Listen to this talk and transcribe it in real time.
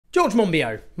George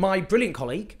Monbiot, my brilliant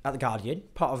colleague at The Guardian,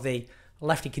 part of the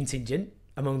lefty contingent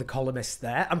among the columnists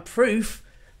there, and proof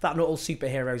that not all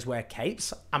superheroes wear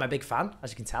capes. I'm a big fan,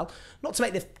 as you can tell. Not to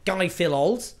make the guy feel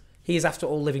old, he is after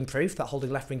all living proof that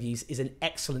holding left-wing views is an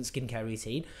excellent skincare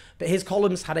routine, but his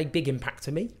columns had a big impact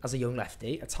on me as a young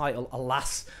lefty, a title,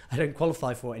 alas, I don't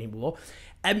qualify for anymore.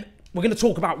 We're going to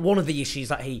talk about one of the issues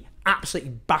that he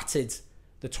absolutely battered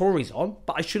the Tories on,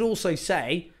 but I should also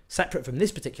say, separate from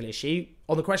this particular issue,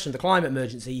 on the question of the climate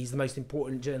emergency, he's the most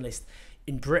important journalist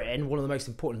in Britain, one of the most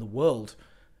important in the world,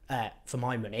 for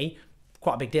my money.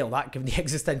 Quite a big deal, that, given the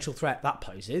existential threat that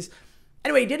poses.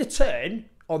 Anyway, he did a turn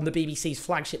on the BBC's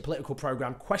flagship political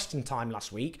programme Question Time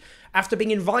last week after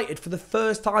being invited for the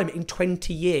first time in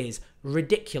 20 years.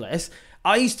 Ridiculous.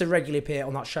 I used to regularly appear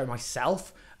on that show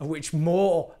myself, of which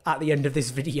more at the end of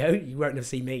this video. You won't have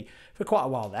seen me for quite a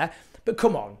while there. But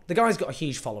come on, the guy's got a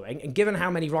huge following, and given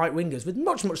how many right-wingers with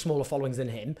much, much smaller followings than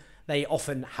him they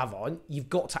often have on, you've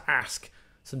got to ask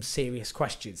some serious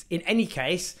questions. In any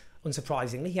case,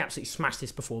 unsurprisingly, he absolutely smashed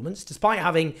his performance, despite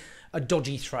having a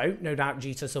dodgy throat, no doubt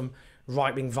due to some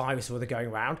right-wing virus or other going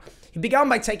around. He began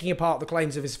by taking apart the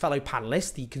claims of his fellow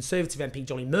panellist, the Conservative MP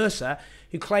Johnny Mercer,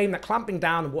 who claimed that clamping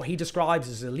down on what he describes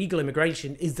as illegal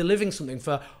immigration is delivering something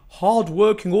for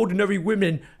hard-working, ordinary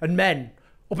women and men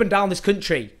up and down this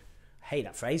country. I hate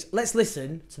that phrase. Let's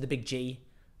listen to the big G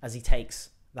as he takes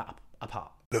that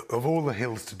apart. Look, of all the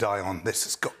hills to die on, this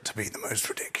has got to be the most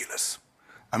ridiculous.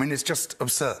 I mean, it's just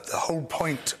absurd. The whole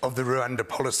point of the Rwanda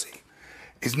policy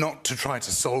is not to try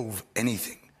to solve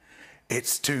anything.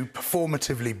 It's to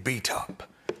performatively beat up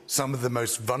some of the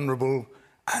most vulnerable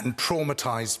and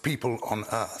traumatised people on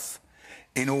earth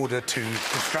in order to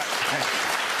distract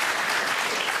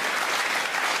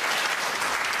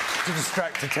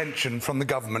attention from the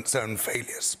government's own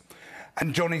failures.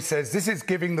 And Johnny says, this is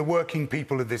giving the working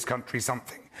people of this country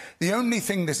something. The only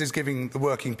thing this is giving the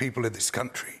working people of this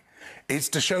country is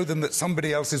to show them that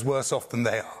somebody else is worse off than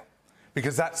they are,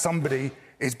 because that somebody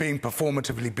is being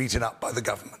performatively beaten up by the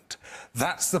government.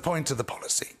 That's the point of the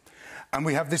policy. And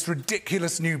we have this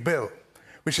ridiculous new bill,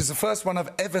 which is the first one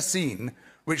I've ever seen,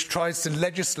 which tries to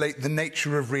legislate the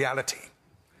nature of reality.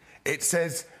 It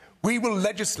says, we will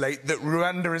legislate that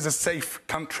Rwanda is a safe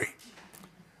country.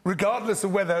 Regardless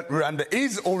of whether Rwanda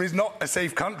is or is not a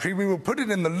safe country, we will put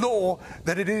it in the law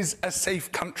that it is a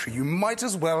safe country. You might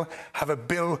as well have a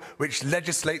bill which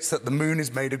legislates that the moon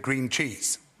is made of green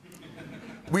cheese.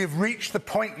 We have reached the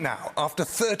point now, after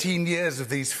 13 years of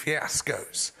these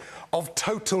fiascos, of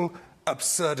total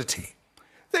absurdity.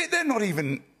 They're not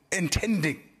even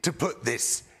intending to put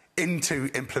this into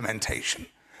implementation.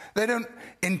 They don't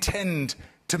intend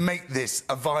to make this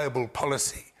a viable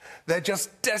policy. They're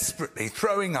just desperately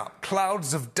throwing up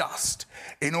clouds of dust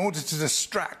in order to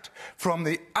distract from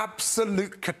the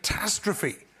absolute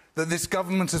catastrophe that this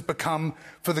government has become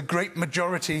for the great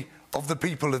majority of the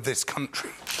people of this country.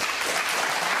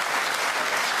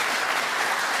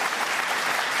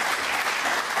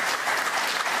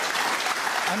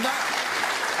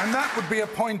 And that would be a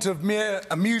point of mere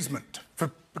amusement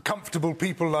for comfortable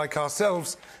people like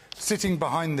ourselves sitting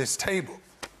behind this table.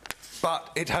 But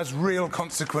it has real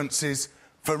consequences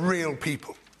for real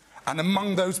people. And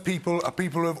among those people are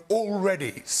people who have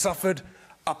already suffered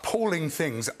appalling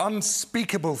things,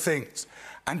 unspeakable things,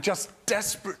 and just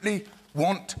desperately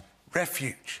want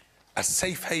refuge, a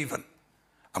safe haven.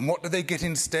 And what do they get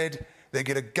instead? They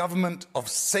get a government of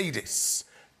sadists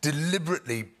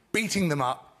deliberately beating them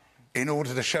up in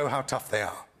order to show how tough they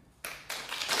are.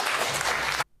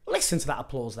 Listen to that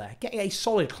applause there. Getting a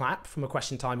solid clap from a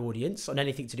Question Time audience on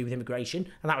anything to do with immigration,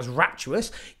 and that was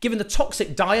rapturous. Given the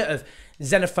toxic diet of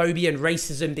xenophobia and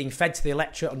racism being fed to the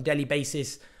electorate on a daily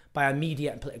basis by our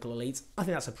media and political elites, I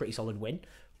think that's a pretty solid win.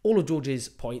 All of George's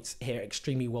points here are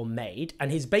extremely well made,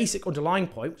 and his basic underlying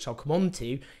point, which I'll come on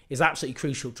to, is absolutely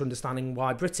crucial to understanding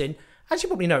why Britain, as you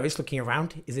probably noticed looking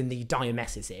around, is in the dire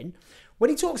mess it's in. When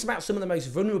he talks about some of the most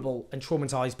vulnerable and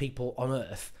traumatised people on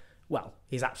earth, well,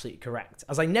 he's absolutely correct.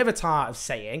 As I never tire of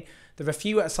saying, there are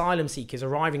fewer asylum seekers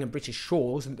arriving at British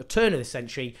shores than at the turn of the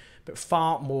century, but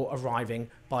far more arriving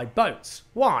by boats.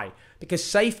 Why? Because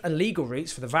safe and legal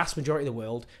routes for the vast majority of the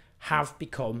world have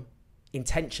become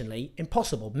intentionally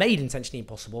impossible, made intentionally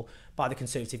impossible by the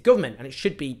Conservative government. And it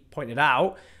should be pointed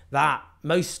out that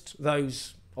most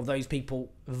of those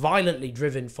people violently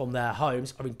driven from their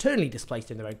homes are internally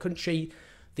displaced in their own country.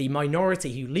 The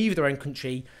minority who leave their own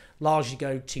country largely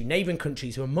go to neighbouring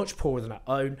countries who are much poorer than our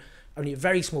own. Only a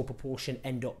very small proportion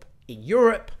end up in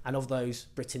Europe, and of those,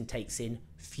 Britain takes in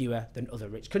fewer than other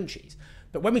rich countries.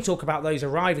 But when we talk about those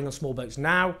arriving on small boats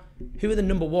now, who are the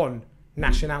number one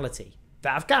nationality? The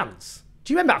Afghans.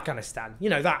 Do you remember Afghanistan? You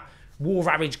know, that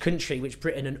war-ravaged country which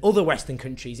Britain and other Western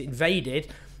countries invaded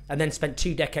and then spent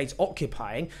 2 decades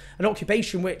occupying, an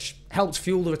occupation which helped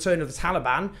fuel the return of the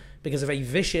Taliban because of a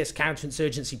vicious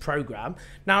counterinsurgency program.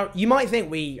 Now, you might think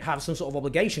we have some sort of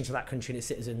obligation to that country and its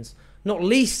citizens, not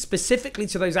least specifically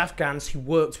to those Afghans who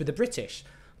worked with the British,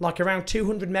 like around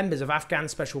 200 members of Afghan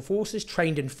special forces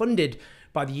trained and funded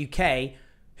by the UK,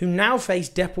 who now face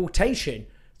deportation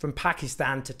from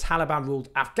Pakistan to Taliban-ruled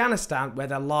Afghanistan, where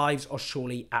their lives are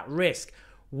surely at risk.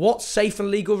 What safe and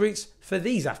legal routes for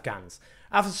these Afghans?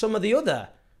 And for some of the other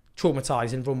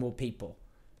traumatised and vulnerable people?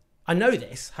 I know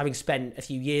this, having spent a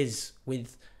few years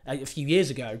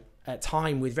ago,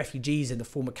 time with refugees in the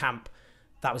former camp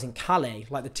that was in Calais,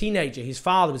 like the teenager whose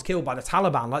father was killed by the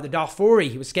Taliban, like the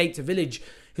Darfuri who escaped a village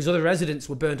whose other residents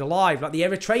were burned alive, like the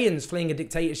Eritreans fleeing a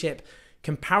dictatorship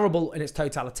comparable in its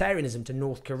totalitarianism to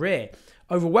North Korea.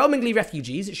 Overwhelmingly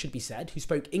refugees, it should be said, who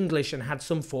spoke English and had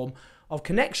some form of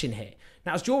connection here.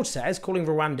 Now, as George says, calling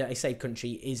Rwanda a safe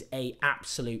country is a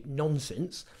absolute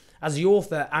nonsense. As the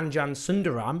author Anjan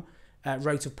Sundaram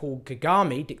wrote of Paul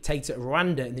Kagame, dictator of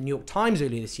Rwanda, in the New York Times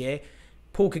earlier this year,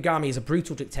 Paul Kagame is a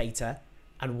brutal dictator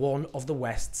and one of the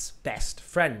West's best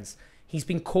friends. He's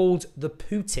been called the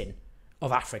Putin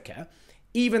of Africa.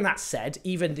 Even that said,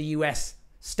 even the US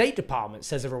State Department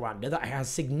says of Rwanda that it has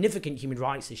significant human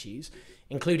rights issues,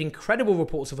 including credible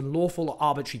reports of unlawful or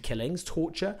arbitrary killings,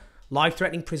 torture,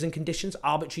 life-threatening prison conditions,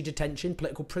 arbitrary detention,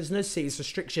 political prisoners, serious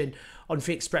restriction on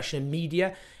free expression and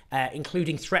media,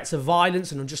 including threats of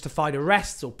violence and unjustified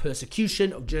arrests or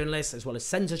persecution of journalists, as well as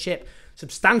censorship,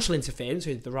 substantial interference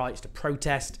with the rights to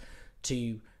protest,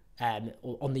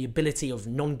 on the ability of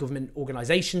non-government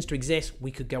organisations to exist.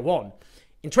 We could go on.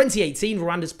 In 2018,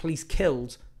 Rwanda's police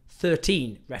killed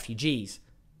 13 refugees.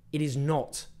 It is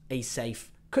not a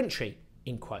safe country,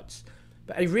 in quotes.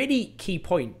 But a really key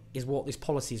point is what this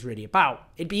policy is really about.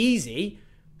 It'd be easy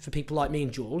for people like me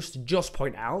and George to just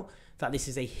point out that this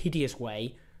is a hideous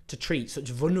way to treat such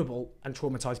vulnerable and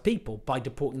traumatised people by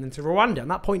deporting them to Rwanda.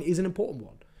 And that point is an important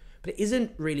one. But it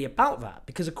isn't really about that,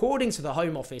 because according to the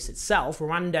Home Office itself,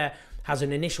 Rwanda has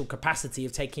an initial capacity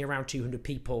of taking around 200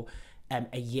 people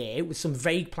a year, with some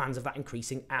vague plans of that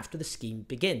increasing after the scheme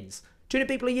begins. 200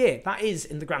 people a year, that is,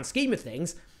 in the grand scheme of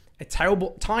things, a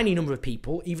terrible, tiny number of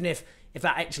people. Even if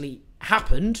that actually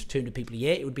happened, 200 people a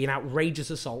year, it would be an outrageous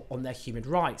assault on their human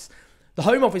rights. The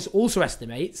Home Office also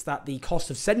estimates that the cost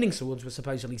of sending someone to a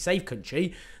supposedly safe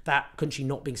country, that country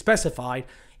not being specified,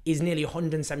 is nearly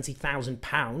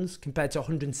 £170,000 compared to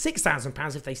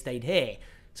 £106,000 if they stayed here.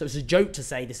 So it's a joke to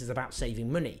say this is about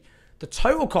saving money. The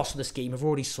total cost of the scheme have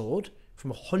already soared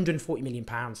from £140 million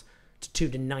to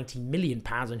 £290 million,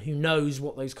 and who knows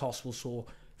what those costs will soar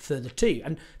further to.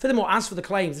 And furthermore, as for the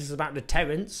claims, this is about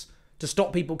deterrence to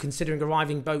stop people considering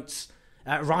arriving in boats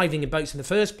in the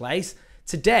first place.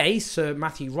 Today, Sir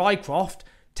Matthew Rycroft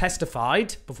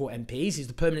testified before MPs. He's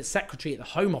the permanent secretary at the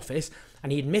Home Office,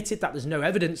 and he admitted that there's no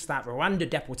evidence that Rwanda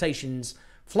deportation's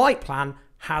flight plan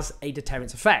has a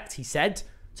deterrent effect. He said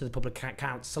to the Public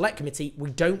Accounts Select Committee,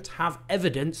 "We don't have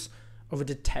evidence of a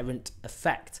deterrent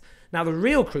effect." Now, the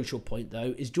real crucial point,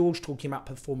 though, is George talking about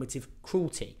performative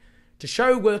cruelty. To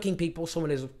show working people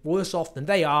someone is worse off than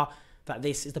they are, that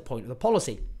this is the point of the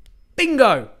policy.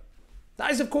 Bingo!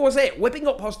 That is, of course, it. Whipping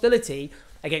up hostility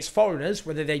against foreigners,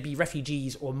 whether they be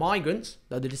refugees or migrants,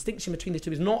 though the distinction between the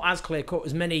two is not as clear-cut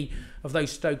as many of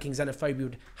those stoking xenophobia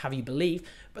would have you believe.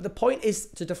 But the point is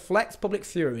to deflect public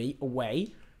fury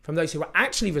away from those who are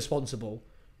actually responsible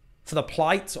for the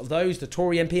plight of those the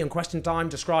Tory MP on Question Time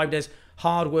described as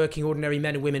hard-working, ordinary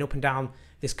men and women up and down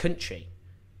this country.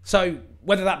 So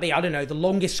whether that be, I don't know, the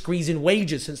longest squeeze in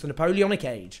wages since the Napoleonic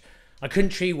age, a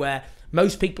country where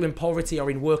most people in poverty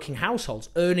are in working households,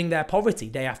 earning their poverty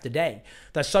day after day,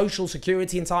 their social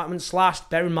security entitlements slashed.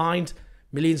 Bear in mind,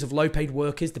 millions of low-paid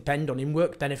workers depend on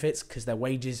in-work benefits because their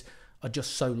wages are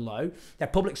just so low. Their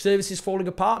public services falling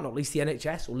apart, not least the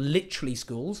NHS, or literally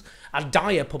schools, a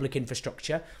dire public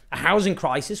infrastructure, a housing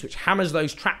crisis which hammers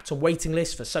those trapped on waiting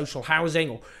lists for social housing,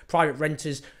 or private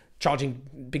renters charging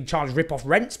rip-off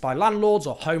rents by landlords,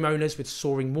 or homeowners with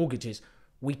soaring mortgages.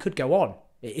 We could go on.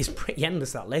 It is pretty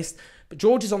endless, that list. But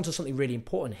George is onto something really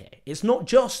important here. It's not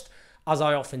just, as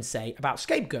I often say, about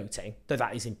scapegoating, though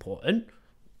that is important.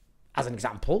 As an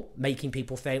example, making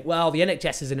people think, well, the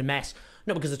NHS is in a mess,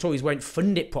 not because the Tories won't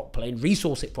fund it properly and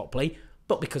resource it properly,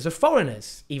 but because of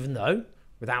foreigners. Even though,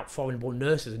 without foreign-born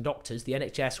nurses and doctors, the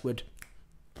NHS would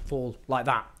fall like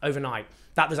that overnight.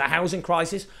 That there's a housing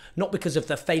crisis, not because of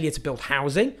the failure to build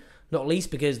housing, not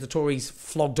least because the Tories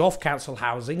flogged off council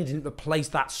housing and didn't replace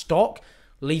that stock,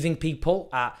 leaving people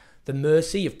at the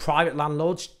mercy of private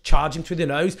landlords charging through the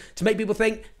nose to make people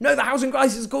think, no, the housing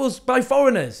crisis is caused by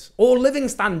foreigners, or living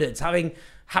standards having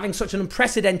such an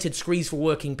unprecedented squeeze for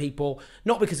working people,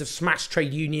 not because of smashed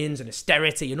trade unions and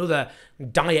austerity and other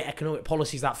dire economic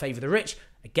policies that favour the rich,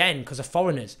 again, because of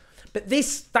foreigners. But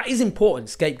that is important,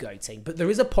 scapegoating, but there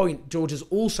is a point George is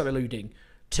also alluding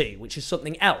to, which is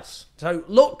something else. So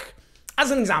look, as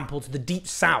an example, to the Deep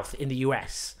South in the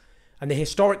US and the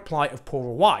historic plight of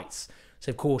poorer whites. So,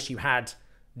 of course, you had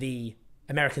the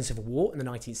American Civil War in the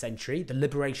 19th century, the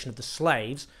liberation of the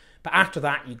slaves, but after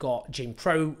that you got Jim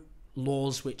Crow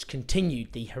laws which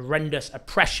continued the horrendous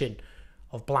oppression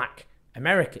of black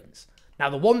Americans. Now,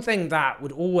 the one thing that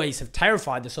would always have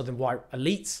terrified the Southern white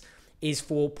elites is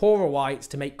for poorer whites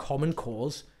to make common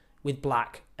cause with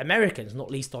black Americans,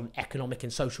 not least on economic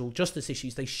and social justice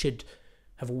issues they should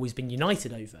have always been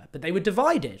united over. But they were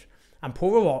divided, and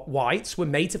poorer whites were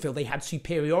made to feel they had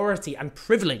superiority and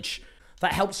privilege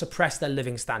that helped suppress their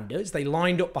living standards. They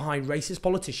lined up behind racist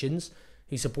politicians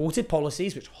who supported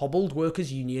policies which hobbled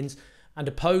workers' unions and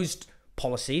opposed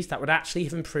policies that would actually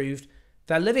have improved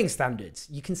their living standards.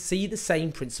 You can see the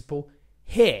same principle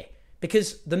here,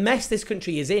 because the mess this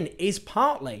country is in is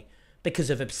partly because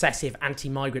of obsessive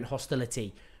anti-migrant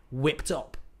hostility whipped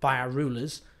up by our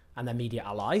rulers and their media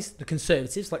allies. The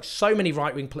Conservatives, like so many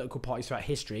right-wing political parties throughout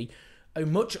history, owe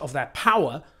much of their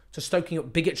power to stoking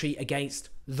up bigotry against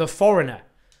the foreigner.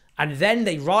 And then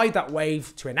they ride that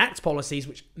wave to enact policies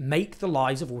which make the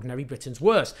lives of ordinary Britons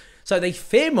worse. So they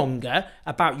fearmonger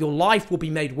about your life will be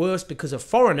made worse because of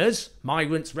foreigners,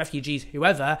 migrants, refugees,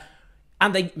 whoever,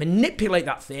 and they manipulate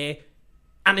that fear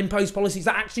and impose policies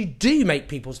that actually do make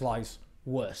people's lives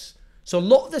worse. So a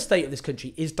lot of the state of this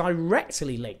country is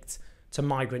directly linked to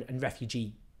migrant and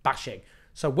refugee bashing.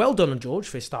 So well done on George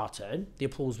for his star turn. The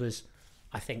applause was,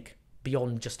 I think,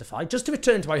 beyond justified. Just to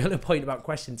return to my other point about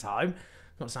question time,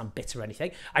 not to sound bitter or anything,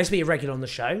 I used to be a regular on the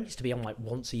show. Used to be on like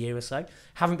once a year or so.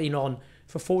 Haven't been on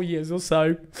for 4 years or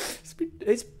so.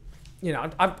 It's you know,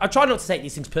 I try not to take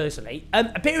these things personally.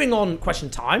 Appearing on Question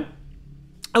Time,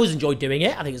 I always enjoyed doing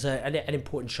it. I think it's an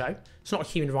important show. It's not a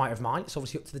human right of mine. It's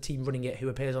obviously up to the team running it who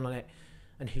appears on it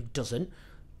and who doesn't.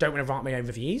 Don't want to write my own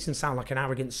reviews and sound like an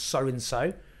arrogant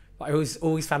so-and-so. But I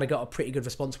always found I got a pretty good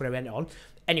response when I went on.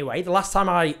 Anyway, the last time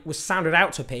I was sounded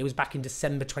out to appear was back in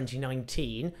December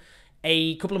 2019.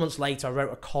 A couple of months later, I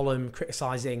wrote a column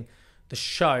criticising the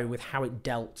show with how it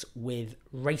dealt with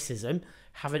racism.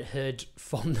 Haven't heard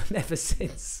from them ever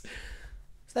since.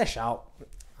 It's their shout.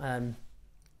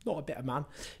 Not a bitter man.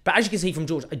 But as you can see from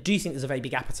George, I do think there's a very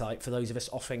big appetite for those of us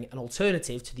offering an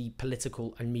alternative to the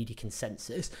political and media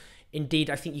consensus. Indeed,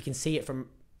 I think you can see it from,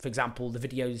 for example, the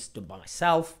videos done by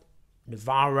myself,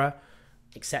 Navarra,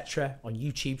 etc. on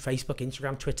YouTube, Facebook,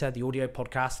 Instagram, Twitter, the audio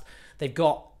podcast. They've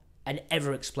got an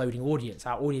ever-exploding audience.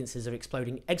 Our audiences are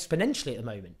exploding exponentially at the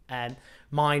moment. And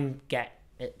mine get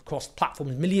across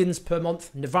platforms millions per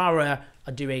month. Navarra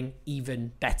are doing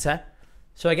even better.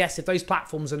 So I guess if those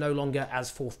platforms are no longer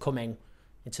as forthcoming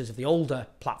in terms of the older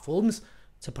platforms,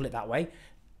 to put it that way,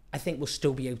 I think we'll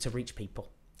still be able to reach people.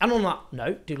 And on that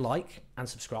note, do like and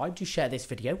subscribe. Do share this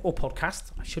video or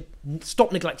podcast. I should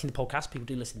stop neglecting the podcast. People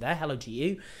do listen there. Hello to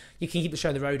you. You can keep the show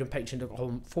on the road on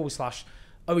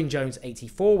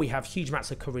patreon.com/OwenJones84. We have huge amounts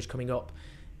of coverage coming up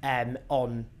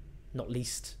on not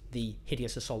least the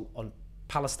hideous assault on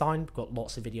Palestine. We've got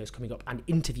lots of videos coming up and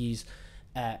interviews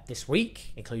this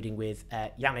week, including with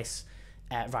Yanis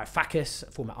Varoufakis,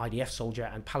 a former IDF soldier,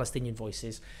 and Palestinian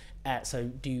Voices. So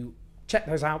do check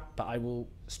those out, but I will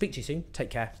speak to you soon. Take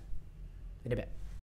care. In a bit.